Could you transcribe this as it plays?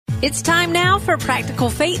It's time now for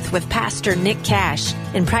Practical Faith with Pastor Nick Cash.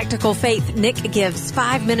 In Practical Faith, Nick gives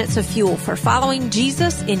 5 minutes of fuel for following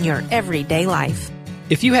Jesus in your everyday life.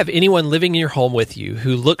 If you have anyone living in your home with you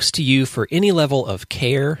who looks to you for any level of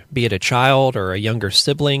care, be it a child or a younger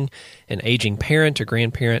sibling, an aging parent or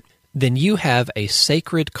grandparent, then you have a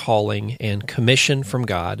sacred calling and commission from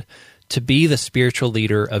God to be the spiritual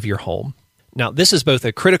leader of your home. Now, this is both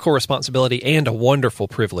a critical responsibility and a wonderful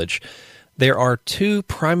privilege. There are two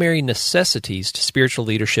primary necessities to spiritual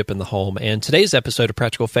leadership in the home, and today's episode of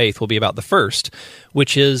Practical Faith will be about the first,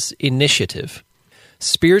 which is initiative.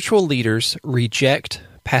 Spiritual leaders reject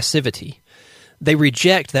passivity. They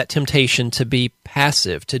reject that temptation to be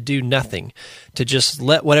passive, to do nothing, to just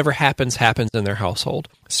let whatever happens in their household.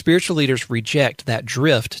 Spiritual leaders reject that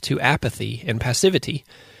drift to apathy and passivity.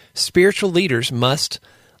 Spiritual leaders must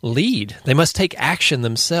lead. They must take action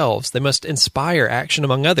themselves. They must inspire action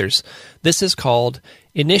among others. This is called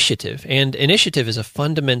initiative, and initiative is a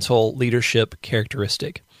fundamental leadership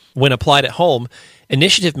characteristic. When applied at home,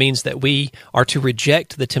 initiative means that we are to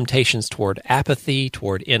reject the temptations toward apathy,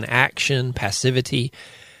 toward inaction, passivity.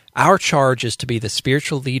 Our charge is to be the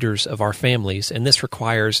spiritual leaders of our families, and this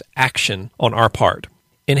requires action on our part.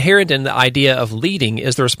 Inherent in the idea of leading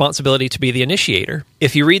is the responsibility to be the initiator.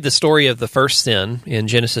 If you read the story of the first sin in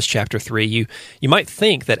Genesis chapter 3, you might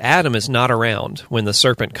think that Adam is not around when the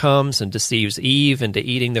serpent comes and deceives Eve into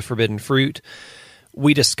eating the forbidden fruit.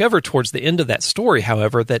 We discover towards the end of that story,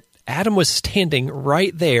 however, that Adam was standing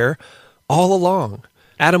right there all along.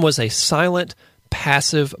 Adam was a silent,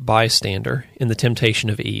 passive bystander in the temptation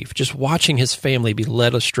of Eve, just watching his family be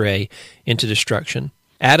led astray into destruction.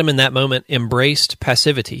 Adam in that moment embraced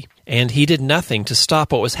passivity, and he did nothing to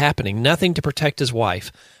stop what was happening, nothing to protect his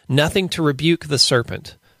wife, nothing to rebuke the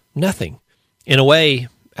serpent, nothing. In a way,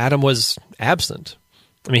 Adam was absent.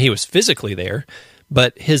 I mean, he was physically there,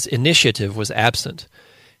 but his initiative was absent.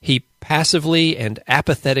 He passively and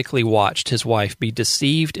apathetically watched his wife be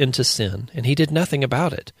deceived into sin, and he did nothing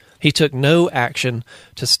about it. He took no action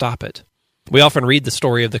to stop it. We often read the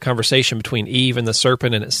story of the conversation between Eve and the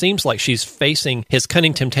serpent, and it seems like she's facing his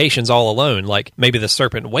cunning temptations all alone, like maybe the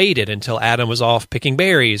serpent waited until Adam was off picking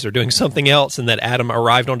berries or doing something else, and that Adam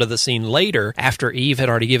arrived onto the scene later after Eve had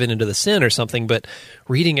already given into the sin or something, but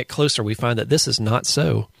reading it closer, we find that this is not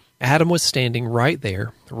so. Adam was standing right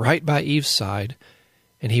there, right by Eve's side,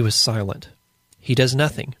 and he was silent. He does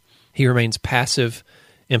nothing. He remains passive,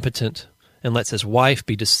 impotent, and lets his wife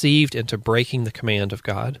be deceived into breaking the command of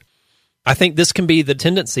God. I think this can be the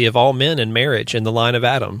tendency of all men in marriage in the line of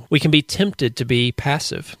Adam. We can be tempted to be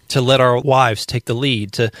passive, to let our wives take the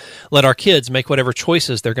lead, to let our kids make whatever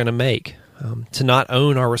choices they're going to make, to not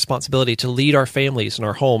own our responsibility to lead our families and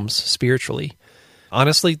our homes spiritually.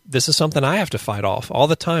 Honestly, this is something I have to fight off all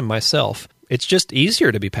the time myself. It's just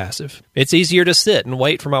easier to be passive. It's easier to sit and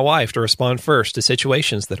wait for my wife to respond first to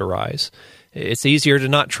situations that arise. It's easier to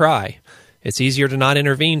not try. It's easier to not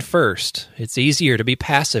intervene first. It's easier to be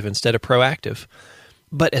passive instead of proactive.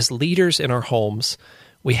 But as leaders in our homes,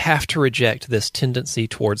 we have to reject this tendency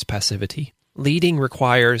towards passivity. Leading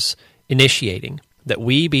requires initiating, that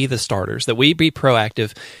we be the starters, that we be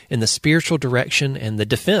proactive in the spiritual direction and the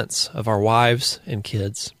defense of our wives and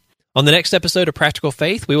kids. On the next episode of Practical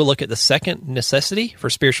Faith, we will look at the second necessity for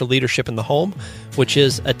spiritual leadership in the home, which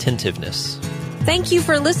is attentiveness. Thank you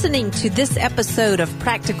for listening to this episode of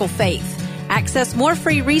Practical Faith. Access more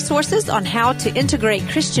free resources on how to integrate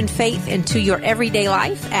Christian faith into your everyday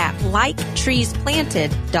life at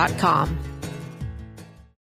liketreesplanted.com.